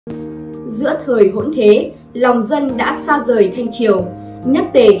giữa thời hỗn thế, lòng dân đã xa rời Thanh Triều, nhất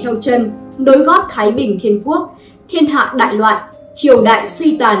tề theo chân, nối gót Thái Bình Thiên Quốc, thiên hạ đại loạn, triều đại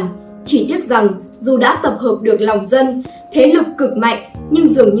suy tàn. Chỉ tiếc rằng dù đã tập hợp được lòng dân, thế lực cực mạnh, nhưng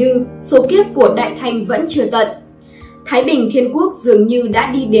dường như số kiếp của Đại Thanh vẫn chưa tận. Thái Bình Thiên Quốc dường như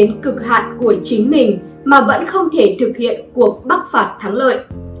đã đi đến cực hạn của chính mình mà vẫn không thể thực hiện cuộc bắc phạt thắng lợi.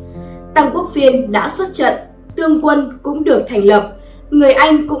 Tăng Quốc Phiên đã xuất trận, tương quân cũng được thành lập, người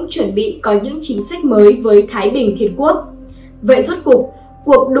Anh cũng chuẩn bị có những chính sách mới với Thái Bình Thiên Quốc. Vậy rốt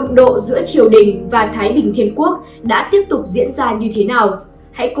cuộc đụng độ giữa triều đình và Thái Bình Thiên Quốc đã tiếp tục diễn ra như thế nào?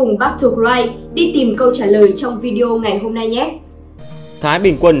 Hãy cùng BATTLECRY đi tìm câu trả lời trong video ngày hôm nay nhé! Thái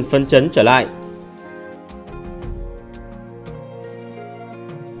Bình quân phấn chấn trở lại.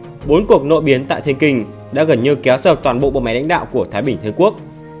 4 cuộc nội biến tại Thiên Kinh đã gần như kéo sập toàn bộ bộ máy lãnh đạo của Thái Bình Thiên Quốc.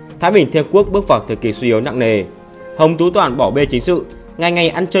 Thái Bình Thiên Quốc bước vào thời kỳ suy yếu nặng nề. Hồng Tú Toàn bỏ bê chính sự, ngày ngày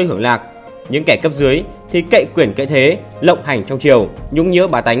ăn chơi hưởng lạc. Những kẻ cấp dưới thì cậy quyền cậy thế, lộng hành trong triều, nhũng nhiễu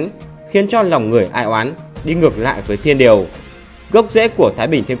bá tánh, khiến cho lòng người ai oán, đi ngược lại với thiên điều. Gốc rễ của Thái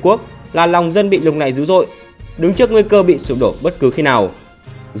Bình Thiên Quốc là lòng dân bị lùng lạy dữ dội, đứng trước nguy cơ bị sụp đổ bất cứ khi nào.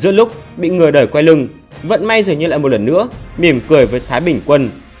 Giữa lúc bị người đời quay lưng, vận may dường như lại một lần nữa mỉm cười với Thái Bình quân.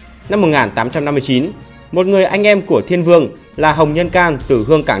 Năm 1859, một người anh em của Thiên Vương là Hồng Nhân Can từ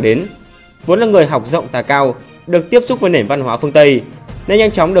Hương Cảng đến, vốn là người học rộng tài cao, được tiếp xúc với nền văn hóa phương Tây, nên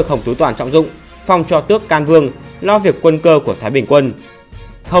nhanh chóng được Hồng Tú Toàn trọng dụng, phong cho tước Can Vương, lo việc quân cơ của Thái Bình quân.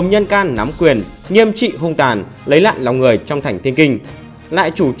 Hồng Nhân Can nắm quyền, nghiêm trị hung tàn, lấy lại lòng người trong thành Thiên Kinh,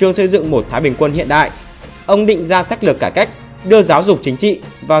 lại chủ trương xây dựng một Thái Bình quân hiện đại. Ông định ra sách lược cải cách, đưa giáo dục chính trị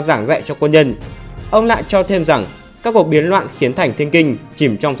vào giảng dạy cho quân nhân. Ông lại cho thêm rằng các cuộc biến loạn khiến thành Thiên Kinh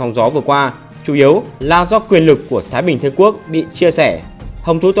chìm trong sóng gió vừa qua chủ yếu là do quyền lực của Thái Bình Thiên Quốc bị chia sẻ.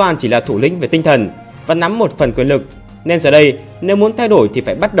 Hồng Tú Toàn chỉ là thủ lĩnh về tinh thần và nắm một phần quyền lực, nên giờ đây nếu muốn thay đổi thì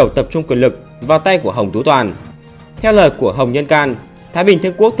phải bắt đầu tập trung quyền lực vào tay của Hồng Tú Toàn. Theo lời của Hồng Nhân Can, Thái Bình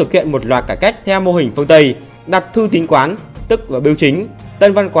Thiên Quốc thực hiện một loạt cải cách theo mô hình phương Tây, đặt thư tín quán tức là bưu chính,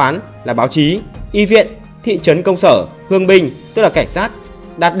 tân văn quán là báo chí, y viện, thị trấn công sở, hương binh tức là cảnh sát,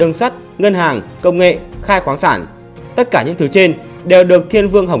 đặt đường sắt, ngân hàng, công nghệ, khai khoáng sản. Tất cả những thứ trên đều được Thiên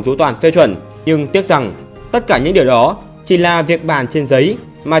Vương Hồng Tú Toàn phê chuẩn, nhưng tiếc rằng tất cả những điều đó chỉ là việc bàn trên giấy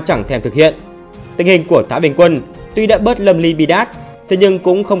mà chẳng thèm thực hiện. Tình hình của Thái Bình quân tuy đã bớt lâm ly bi đát, thế nhưng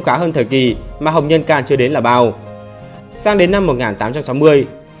cũng không khá hơn thời kỳ mà Hồng Nhân Can chưa đến là bao. Sang đến năm 1860,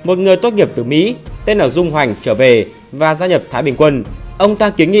 một người tốt nghiệp từ Mỹ tên là Dung Hoành trở về và gia nhập Thái Bình quân. Ông ta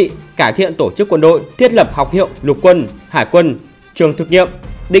kiến nghị cải thiện tổ chức quân đội, thiết lập học hiệu lục quân, hải quân, trường thực nghiệm,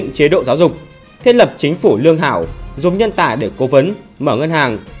 định chế độ giáo dục, thiết lập chính phủ lương hảo, dùng nhân tài để cố vấn, mở ngân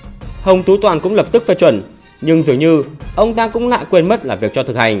hàng. Hồng Tú Toàn cũng lập tức phê chuẩn, nhưng dường như ông ta cũng lại quên mất là việc cho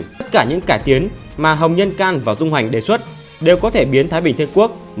thực hành. Tất cả những cải tiến mà Hồng Nhân Can và Dung Hoành đề xuất đều có thể biến Thái Bình Thiên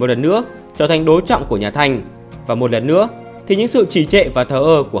Quốc một lần nữa trở thành đối trọng của nhà Thanh, và một lần nữa thì những sự trì trệ và thờ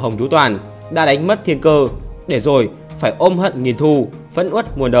ơ của Hồng Tú Toàn đã đánh mất thiên cơ, để rồi phải ôm hận nghìn thu, phẫn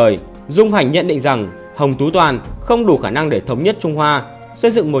uất muôn đời. Dung Hoành nhận định rằng Hồng Tú Toàn không đủ khả năng để thống nhất Trung Hoa,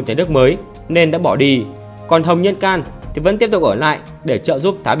 xây dựng một nhà nước mới nên đã bỏ đi. Còn Hồng Nhân Can thì vẫn tiếp tục ở lại để trợ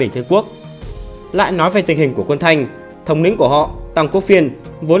giúp Thái Bình Thiên Quốc. Lại nói về tình hình của quân Thanh, thống lĩnh của họ Tăng Quốc Phiên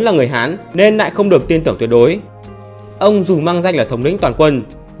vốn là người Hán nên lại không được tin tưởng tuyệt đối. Ông dù mang danh là thống lĩnh toàn quân,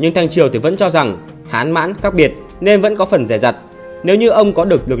 nhưng Thanh Triều thì vẫn cho rằng Hán Mãn khác biệt nên vẫn có phần dè dặt. Nếu như ông có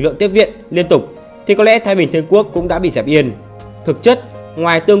được lực lượng tiếp viện liên tục thì có lẽ Thái Bình Thiên Quốc cũng đã bị dẹp yên. Thực chất,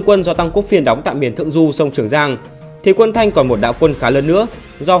 ngoài tương quân do Tăng Quốc Phiên đóng tại miền thượng du sông Trường Giang, thì quân Thanh còn một đạo quân khá lớn nữa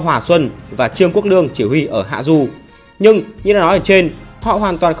do Hòa Xuân và Trương Quốc Lương chỉ huy ở hạ du. Nhưng như đã nói ở trên, họ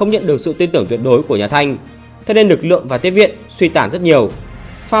hoàn toàn không nhận được sự tin tưởng tuyệt đối của nhà Thanh, thế nên lực lượng và tiếp viện suy tàn rất nhiều.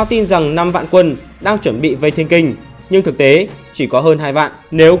 Phao tin rằng 5 vạn quân đang chuẩn bị vây Thiên Kinh, nhưng thực tế chỉ có hơn 2 vạn.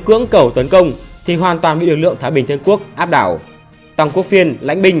 Nếu cưỡng cầu tấn công thì hoàn toàn bị lực lượng Thái Bình Thiên Quốc áp đảo. Tăng Quốc Phiên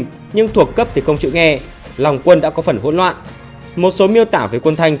lãnh binh nhưng thuộc cấp thì không chịu nghe, lòng quân đã có phần hỗn loạn. Một số miêu tả về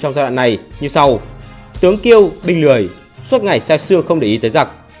quân Thanh trong giai đoạn này như sau: tướng kiêu, binh lười, suốt ngày say sưa không để ý tới giặc,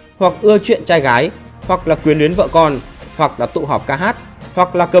 hoặc ưa chuyện trai gái, hoặc là quyến luyến vợ con, hoặc là tụ họp ca hát,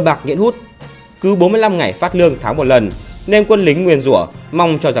 hoặc là cờ bạc nghiện hút. Cứ 45 ngày phát lương tháng một lần, nên quân lính nguyền rủa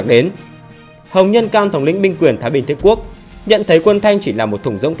mong cho giặc đến. Hồng Nhân Can, thống lĩnh binh quyền Thái Bình Thiên Quốc, nhận thấy quân Thanh chỉ là một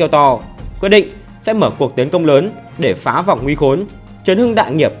thùng rỗng kêu to, quyết định sẽ mở cuộc tiến công lớn để phá vòng nguy khốn, trấn hưng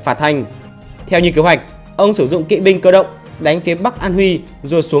đại nghiệp phạt Thanh. Theo như kế hoạch, ông sử dụng kỵ binh cơ động đánh phía Bắc An Huy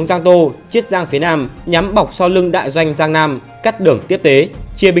rồi xuống Giang Tô, Chiết Giang phía Nam, nhắm bọc sau lưng đại doanh Giang Nam, cắt đường tiếp tế,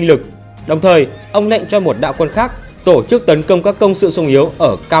 chia binh lực. Đồng thời, ông lệnh cho một đạo quân khác tổ chức tấn công các công sự sung yếu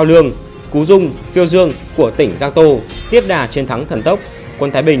ở Cao Lương, Cú Dung, Phiêu Dương của tỉnh Giang Tô. Tiếp đà chiến thắng thần tốc,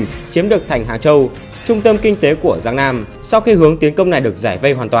 quân Thái Bình chiếm được thành Hàng Châu, trung tâm kinh tế của Giang Nam. Sau khi hướng tiến công này được giải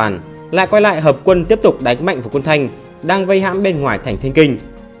vây hoàn toàn, lại quay lại hợp quân tiếp tục đánh mạnh vào quân Thanh đang vây hãm bên ngoài thành Thiên Kinh.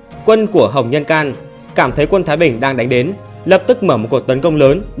 Quân của Hồng Nhân Can cảm thấy quân Thái Bình đang đánh đến, lập tức mở một cuộc tấn công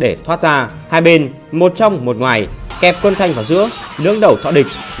lớn để thoát ra. Hai bên một trong một ngoài kẹp quân Thanh vào giữa, lưỡng đầu thọ địch,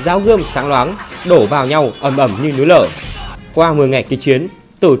 giáo gươm sáng loáng đổ vào nhau ầm ầm như núi lở. Qua 10 ngày kịch chiến,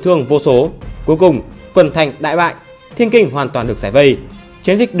 tử thương vô số, cuối cùng quân Thanh đại bại, Thiên Kinh hoàn toàn được giải vây.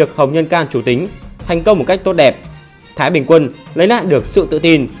 Chiến dịch được Hồng Nhân Can chủ tính thành công một cách tốt đẹp. Thái Bình quân lấy lại được sự tự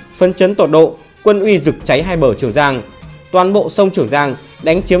tin, phấn chấn tột độ, quân uy rực cháy hai bờ Trường Giang. Toàn bộ sông Trường Giang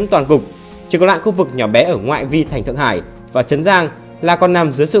đánh chiếm toàn cục, chỉ còn lại khu vực nhỏ bé ở ngoại vi thành Thượng Hải và Trấn Giang là còn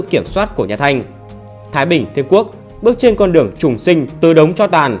nằm dưới sự kiểm soát của nhà Thanh. Thái Bình Thiên Quốc bước trên con đường trùng sinh từ đống tro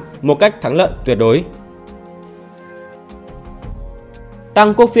tàn một cách thắng lợi tuyệt đối.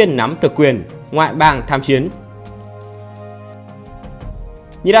 Tăng Quốc Phiên nắm thực quyền, ngoại bang tham chiến.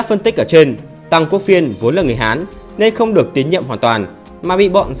 Như đã phân tích ở trên, Tăng Quốc Phiên vốn là người Hán nên không được tín nhiệm hoàn toàn mà bị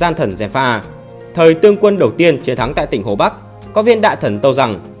bọn gian thần gièm pha. Thời Tương Quân đầu tiên chiến thắng tại tỉnh Hồ Bắc, có viên đại thần tâu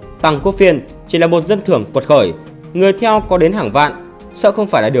rằng Tăng Quốc Phiên chỉ là một dân thường quật khởi, người theo có đến hàng vạn, sợ không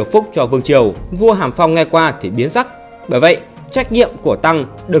phải là điều phúc cho vương triều. Vua Hàm Phong nghe qua thì biến sắc. Bởi vậy, trách nhiệm của Tăng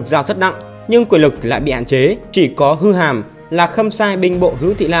được giao rất nặng, nhưng quyền lực thì lại bị hạn chế. Chỉ có Hư Hàm là khâm sai binh bộ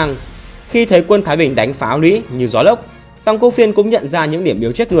Hữu Thị Lang. Khi thấy quân Thái Bình đánh phá Áo Lũy như gió lốc, Tăng Quốc Phiên cũng nhận ra những điểm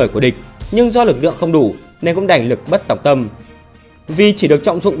yếu chết người của địch, nhưng do lực lượng không đủ nên cũng đành lực bất tòng tâm. Vì chỉ được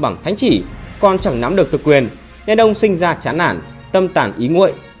trọng dụng bằng thánh chỉ, còn chẳng nắm được thực quyền, nên ông sinh ra chán nản, tâm tàn ý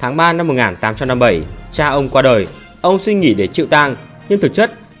nguội. Tháng 3 năm 1857, cha ông qua đời. Ông xin nghỉ để chịu tang, nhưng thực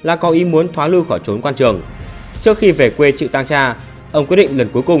chất là có ý muốn thoái lui khỏi trốn quan trường. Trước khi về quê chịu tang cha, ông quyết định lần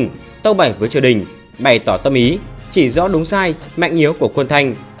cuối cùng tâu bày với triều đình, bày tỏ tâm ý, chỉ rõ đúng sai, mạnh yếu của quân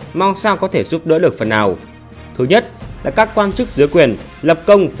Thanh, mong sao có thể giúp đỡ được phần nào. Thứ nhất là các quan chức dưới quyền lập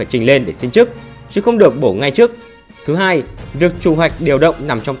công phải trình lên để xin chức, chứ không được bổ ngay chức. Thứ hai, việc chủ hoạch điều động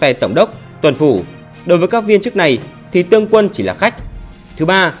nằm trong tay tổng đốc, tuần phủ. Đối với các viên chức này thì tương quân chỉ là khách. Thứ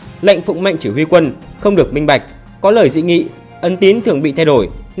ba, lệnh phụng mệnh chỉ huy quân không được minh bạch, có lời dị nghị, ấn tín thường bị thay đổi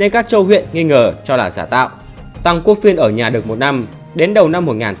nên các châu huyện nghi ngờ cho là giả tạo. Tăng Quốc Phiên ở nhà được một năm, đến đầu năm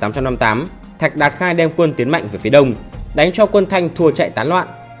 1858, Thạch Đạt Khai đem quân tiến mạnh về phía đông, đánh cho quân Thanh thua chạy tán loạn,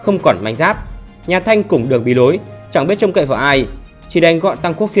 không còn manh giáp. Nhà Thanh cùng đường bí lối, chẳng biết trông cậy vào ai, chỉ đành gọi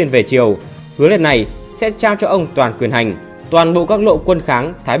Tăng Quốc Phiên về triều, hứa lần này sẽ trao cho ông toàn quyền hành. Toàn bộ các lộ quân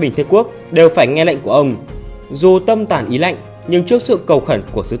kháng Thái Bình Thiên Quốc đều phải nghe lệnh của ông. Dù tâm tàn ý lạnh, nhưng trước sự cầu khẩn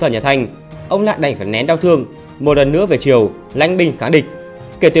của sứ thần nhà Thanh, ông lại đành phải nén đau thương, một lần nữa về triều lãnh binh kháng địch.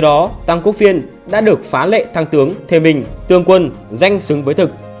 Kể từ đó, Tăng Quốc Phiên đã được phá lệ thăng tướng, thêm binh, tương quân, danh xứng với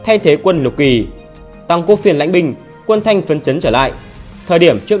thực, thay thế quân Lục Kỳ. Tăng Quốc Phiên lãnh binh, quân Thanh phấn chấn trở lại. Thời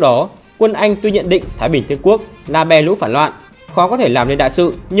điểm trước đó, quân Anh tuy nhận định Thái Bình Thiên Quốc là bè lũ phản loạn, khó có thể làm nên đại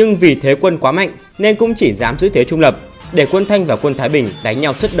sự, nhưng vì thế quân quá mạnh nên cũng chỉ dám giữ thế trung lập, để quân Thanh và quân Thái Bình đánh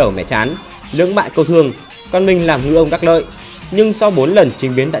nhau sứt đầu mẻ chán, lưỡng bại câu thương, còn mình làm ngư ông đắc lợi. Nhưng sau 4 lần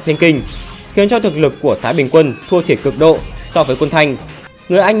chinh biến tại Thiên Kinh, khiến cho thực lực của Thái Bình quân thua thiệt cực độ so với quân Thanh.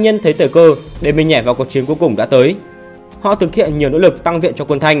 Người Anh nhân thấy thời cơ để mình nhảy vào cuộc chiến cuối cùng đã tới. Họ thực hiện nhiều nỗ lực tăng viện cho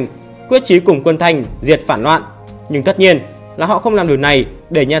quân Thanh, quyết chí cùng quân Thanh diệt phản loạn. Nhưng tất nhiên là họ không làm điều này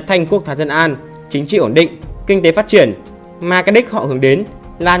để nhà Thanh quốc thái dân an, chính trị ổn định, kinh tế phát triển, mà cái đích họ hướng đến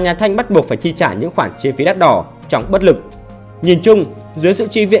là nhà Thanh bắt buộc phải chi trả những khoản chi phí đắt đỏ trong bất lực. Nhìn chung, dưới sự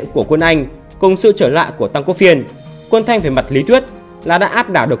chi viện của quân Anh cùng sự trở lại của Tăng Quốc Phiên, quân Thanh về mặt lý thuyết là đã áp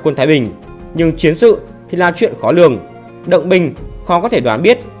đảo được quân Thái Bình, nhưng chiến sự thì là chuyện khó lường. Động binh khó có thể đoán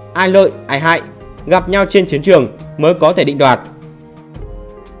biết ai lợi ai hại, gặp nhau trên chiến trường mới có thể định đoạt.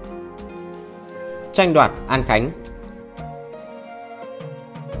 Tranh đoạt An Khánh.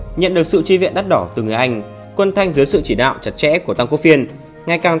 Nhận được sự chi viện đắt đỏ từ người Anh, quân Thanh dưới sự chỉ đạo chặt chẽ của Tăng Quốc Phiên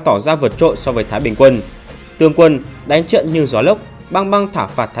ngày càng tỏ ra vượt trội so với Thái Bình quân. Tương quân đánh trận như gió lốc, băng băng thảo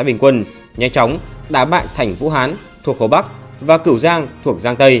phạt Thái Bình quân, nhanh chóng đả bại thành Vũ Hán thuộc Hồ Bắc và Cửu Giang thuộc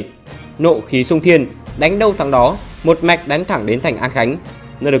Giang Tây. Nộ khí xung thiên, đánh đâu thắng đó, một mạch đánh thẳng đến thành An Khánh,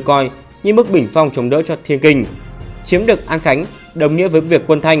 nơi được coi như bức bình phong chống đỡ cho Thiên Kinh. Chiếm được An Khánh đồng nghĩa với việc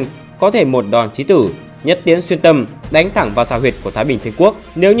quân Thanh có thể một đòn chí tử, nhất tiễn xuyên tâm, đánh thẳng vào xào huyệt của Thái Bình Thiên Quốc.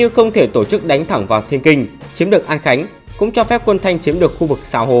 Nếu như không thể tổ chức đánh thẳng vào Thiên Kinh, chiếm được An Khánh cũng cho phép quân Thanh chiếm được khu vực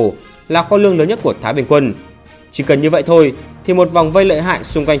Sào Hồ, là kho lương lớn nhất của Thái Bình quân. Chỉ cần như vậy thôi thì một vòng vây lợi hại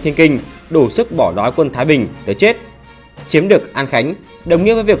xung quanh Thiên Kinh đủ sức bỏ đói quân Thái Bình tới chết. Chiếm được An Khánh đồng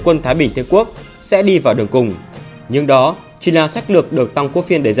nghĩa với việc quân Thái Bình Thiên Quốc sẽ đi vào đường cùng. Nhưng đó chỉ là sách lược được Tăng Quốc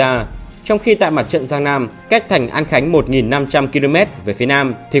Phiên đề ra. Trong khi tại mặt trận Giang Nam, cách thành An Khánh 1.500 km về phía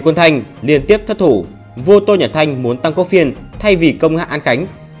nam, thì quân Thanh liên tiếp thất thủ. Vua Tô Nhật Thanh muốn Tăng Quốc Phiên thay vì công hạ An Khánh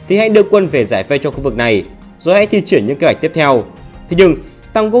thì hãy đưa quân về giải vây cho khu vực này, rồi hãy thi triển những kế hoạch tiếp theo. Thế nhưng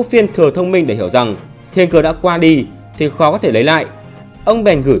Tăng Quốc Phiên thừa thông minh để hiểu rằng thiên cơ đã qua đi thì khó có thể lấy lại. ông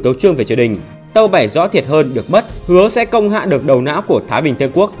bèn gửi tấu chương về triều đình, tâu bày rõ thiệt hơn được mất, hứa sẽ công hạ được đầu não của Thái Bình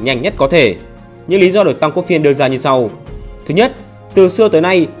Thiên Quốc nhanh nhất có thể. Những lý do được Tăng Quốc Phiên đưa ra như sau. Thứ nhất, từ xưa tới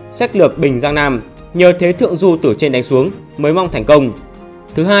nay, sách lược bình Giang Nam nhờ thế thượng du từ trên đánh xuống mới mong thành công.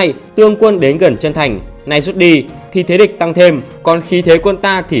 Thứ hai, tương quân đến gần chân thành, nay rút đi thì thế địch tăng thêm, còn khí thế quân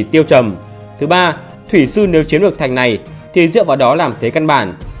ta thì tiêu trầm. Thứ ba, thủy sư nếu chiếm được thành này thì dựa vào đó làm thế căn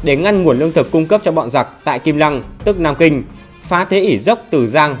bản để ngăn nguồn lương thực cung cấp cho bọn giặc tại Kim Lăng, tức Nam Kinh, phá thế ỉ dốc từ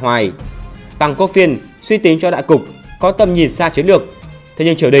Giang Hoài. Tăng Quốc Phiên suy tính cho đại cục, có tầm nhìn xa chiến lược. Thế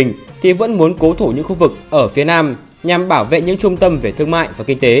nhưng triều đình thì vẫn muốn cố thủ những khu vực ở phía Nam nhằm bảo vệ những trung tâm về thương mại và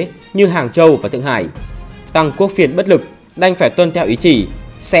kinh tế như Hàng Châu và Thượng Hải. Tăng Quốc Phiên bất lực, đành phải tuân theo ý chỉ,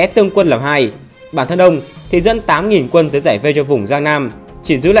 xé tương quân làm hai. Bản thân ông thì dẫn 8.000 quân tới giải vây cho vùng Giang Nam,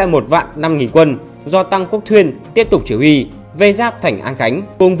 chỉ giữ lại 1.500.000 quân do Tăng Quốc Phiên tiếp tục chỉ huy vây giáp thành An Khánh.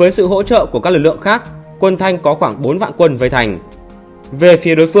 Cùng với sự hỗ trợ của các lực lượng khác, quân Thanh có khoảng 4 vạn quân vây thành. Về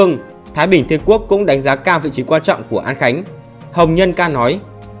phía đối phương, Thái Bình Thiên Quốc cũng đánh giá cao vị trí quan trọng của An Khánh. Hồng Nhân Ca nói,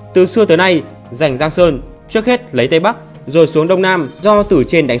 từ xưa tới nay, giành Giang Sơn, trước hết lấy Tây Bắc, rồi xuống Đông Nam, do từ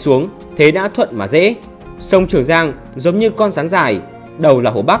trên đánh xuống, thế đã thuận mà dễ. Sông Trường Giang giống như con rắn dài, đầu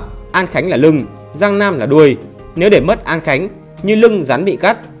là Hồ Bắc, An Khánh là lưng, Giang Nam là đuôi. Nếu để mất An Khánh, như lưng rắn bị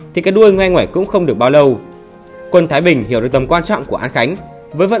cắt, thì cái đuôi ngoe ngoải cũng không được bao lâu. Quân Thái Bình hiểu được tầm quan trọng của An Khánh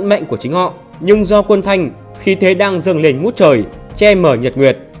với vận mệnh của chính họ, nhưng do quân Thanh khí thế đang dâng lên ngút trời, che mờ nhật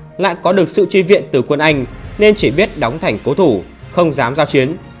nguyệt, lại có được sự chi viện từ quân Anh nên chỉ biết đóng thành cố thủ, không dám giao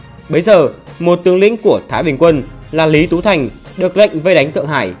chiến. Bấy giờ, một tướng lĩnh của Thái Bình quân là Lý Tú Thành được lệnh vây đánh Thượng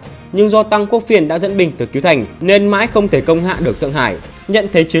Hải, nhưng do Tăng Quốc Phiên đã dẫn binh tới cứu thành nên mãi không thể công hạ được Thượng Hải. Nhận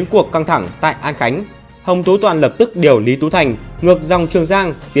thấy chiến cuộc căng thẳng tại An Khánh, Hồng Tú Toàn lập tức điều Lý Tú Thành ngược dòng Trường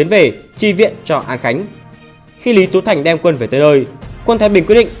Giang tiến về chi viện cho An Khánh. Khi Lý Tú Thành đem quân về tới nơi, quân Thái Bình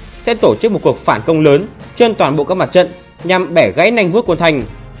quyết định sẽ tổ chức một cuộc phản công lớn trên toàn bộ các mặt trận nhằm bẻ gãy nanh vuốt quân Thanh.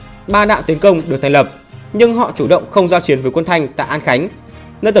 3 đạo tiến công được thành lập, nhưng họ chủ động không giao chiến với quân Thanh tại An Khánh,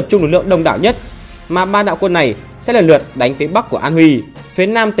 nơi tập trung lực lượng đông đảo nhất, mà 3 đạo quân này sẽ lần lượt đánh phía bắc của An Huy, phía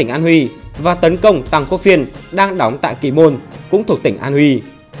nam tỉnh An Huy và tấn công Tăng Quốc Phiên đang đóng tại Kỳ Môn, cũng thuộc tỉnh An Huy.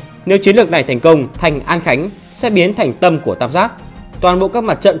 Nếu chiến lược này thành công, thành An Khánh sẽ biến thành tâm của tam giác. Toàn bộ các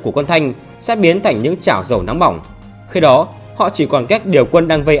mặt trận của quân Thanh sẽ biến thành những chảo dầu nóng bỏng. Khi đó, họ chỉ còn cách điều quân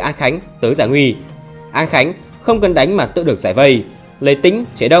đang vây An Khánh tới giải nguy. An Khánh không cần đánh mà tự được giải vây, lấy tính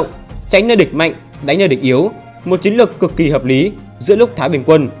chế động, tránh nơi địch mạnh, đánh nơi địch yếu, một chiến lược cực kỳ hợp lý giữa lúc Thái Bình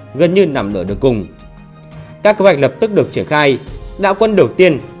quân gần như nằm ở đường cùng. Các kế hoạch lập tức được triển khai. Đạo quân đầu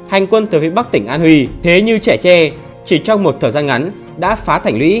tiên hành quân từ phía bắc tỉnh An Huy, thế như trẻ tre, chỉ trong một thời gian ngắn đã phá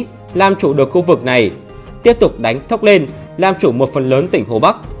thành lũy, làm chủ được khu vực này. Tiếp tục đánh thốc lên, làm chủ một phần lớn tỉnh Hồ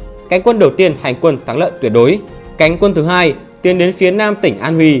Bắc. Cánh quân đầu tiên hành quân thắng lợi tuyệt đối. Cánh quân thứ hai tiến đến phía nam tỉnh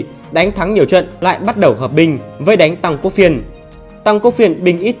An Huy, đánh thắng nhiều trận, lại bắt đầu hợp binh vây đánh Tăng Quốc Phiên. Tăng Quốc Phiên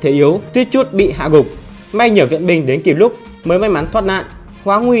binh ít thế yếu, suýt chút bị hạ gục. May nhờ viện binh đến kịp lúc mới may mắn thoát nạn,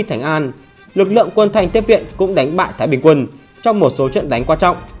 hóa nguy thành an. Lực lượng quân Thanh tiếp viện cũng đánh bại Thái Bình quân trong một số trận đánh quan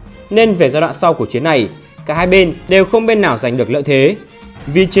trọng, nên về giai đoạn sau của chiến này, cả hai bên đều không bên nào giành được lợi thế.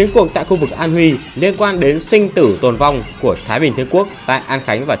 Vì chiến cuộc tại khu vực An Huy liên quan đến sinh tử tồn vong của Thái Bình Thiên Quốc tại An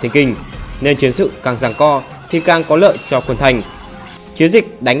Khánh và Thiên Kinh, nên chiến sự càng giằng co thì càng có lợi cho quân Thanh. Chiến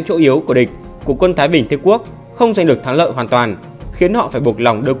dịch đánh chỗ yếu của địch của quân Thái Bình Thiên Quốc không giành được thắng lợi hoàn toàn, khiến họ phải buộc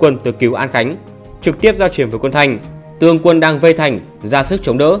lòng đưa quân tới cứu An Khánh, trực tiếp giao chiến với quân Thanh. Tướng quân đang vây thành ra sức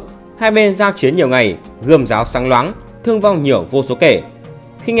chống đỡ, hai bên giao chiến nhiều ngày, gươm giáo sáng loáng, thương vong nhiều vô số kể.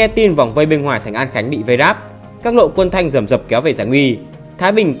 Khi nghe tin vòng vây bên ngoài thành An Khánh bị vây ráp, các lộ quân Thanh rầm rập kéo về giải nguy.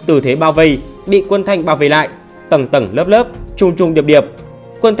 Thái Bình từ thế bao vây bị quân Thanh bao vây lại, tầng tầng lớp lớp, trùng trùng điệp điệp.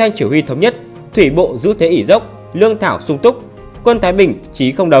 Quân Thanh chỉ huy thống nhất, thủy bộ giữ thế ỉ dốc, lương thảo sung túc. Quân Thái Bình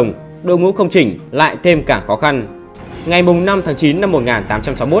chí không đồng, đội ngũ không chỉnh, lại thêm càng khó khăn. Ngày 5 tháng 9 năm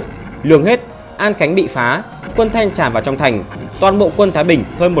 1861, lương hết, An Khánh bị phá, quân Thanh tràn vào trong thành, toàn bộ quân Thái Bình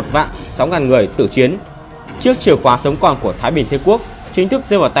hơn 1.600.000 người tử chiến. Chiếc chìa khóa sống còn của Thái Bình Thiên Quốc chính thức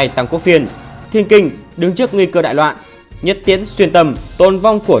rơi vào tay Tăng Quốc Phiên. Thiên Kinh đứng trước nguy cơ đại loạn, nhất tiễn xuyên tâm, tồn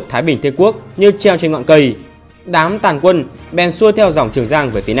vong của Thái Bình Thiên Quốc như treo trên ngọn cây. Đám tàn quân bèn xuôi theo dòng Trường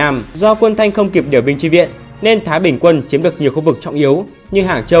Giang về phía nam. Do quân Thanh không kịp điều binh chi viện, nên Thái Bình quân chiếm được nhiều khu vực trọng yếu như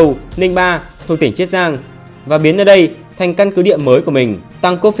Hàng Châu, Ninh Ba thuộc tỉnh Chiết Giang và biến nơi đây thành căn cứ địa mới của mình.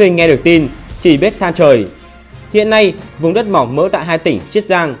 Tăng Quốc Phiên nghe được tin chỉ biết than trời. Hiện nay, vùng đất mỏng mỡ tại hai tỉnh Chiết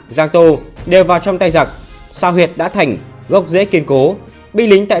Giang, Giang Tô đều vào trong tay giặc. Sao huyệt đã thành, gốc rễ kiên cố. Binh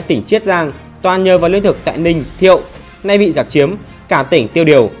lính tại tỉnh Chiết Giang toàn nhờ vào lương thực tại Ninh, Thiệu, nay bị giặc chiếm, cả tỉnh tiêu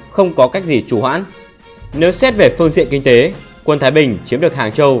điều, không có cách gì trù hoãn. Nếu xét về phương diện kinh tế, quân Thái Bình chiếm được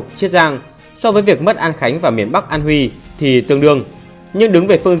Hàng Châu, Chiết Giang so với việc mất An Khánh và miền Bắc An Huy thì tương đương. Nhưng đứng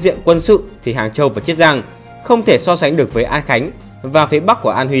về phương diện quân sự thì Hàng Châu và Chiết Giang không thể so sánh được với An Khánh và phía bắc của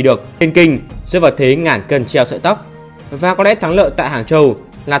An Huy được. Thiên Kinh rơi vào thế ngàn cân treo sợi tóc. Và có lẽ thắng lợi tại Hàng Châu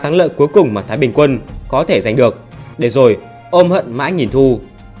là thắng lợi cuối cùng mà Thái Bình quân có thể giành được, để rồi ôm hận mãi nghìn thu.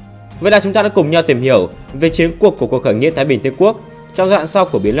 Vậy là chúng ta đã cùng nhau tìm hiểu về chiến cuộc của cuộc khởi nghĩa Thái Bình Thiên Quốc trong giai đoạn sau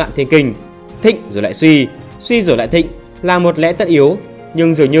của biến loạn Thiên Kinh. Thịnh rồi lại suy, suy rồi lại thịnh là một lẽ tất yếu,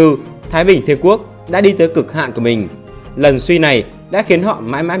 nhưng dường như Thái Bình Thiên Quốc đã đi tới cực hạn của mình. Lần suy này đã khiến họ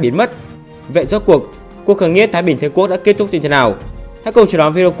mãi mãi biến mất. Vậy rốt cuộc khởi nghĩa Thái Bình Thiên Quốc đã kết thúc như thế nào? Hãy cùng chờ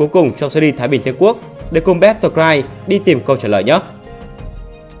đón video cuối cùng trong series Thái Bình Thiên Quốc để cùng BATTLECRY đi tìm câu trả lời nhé!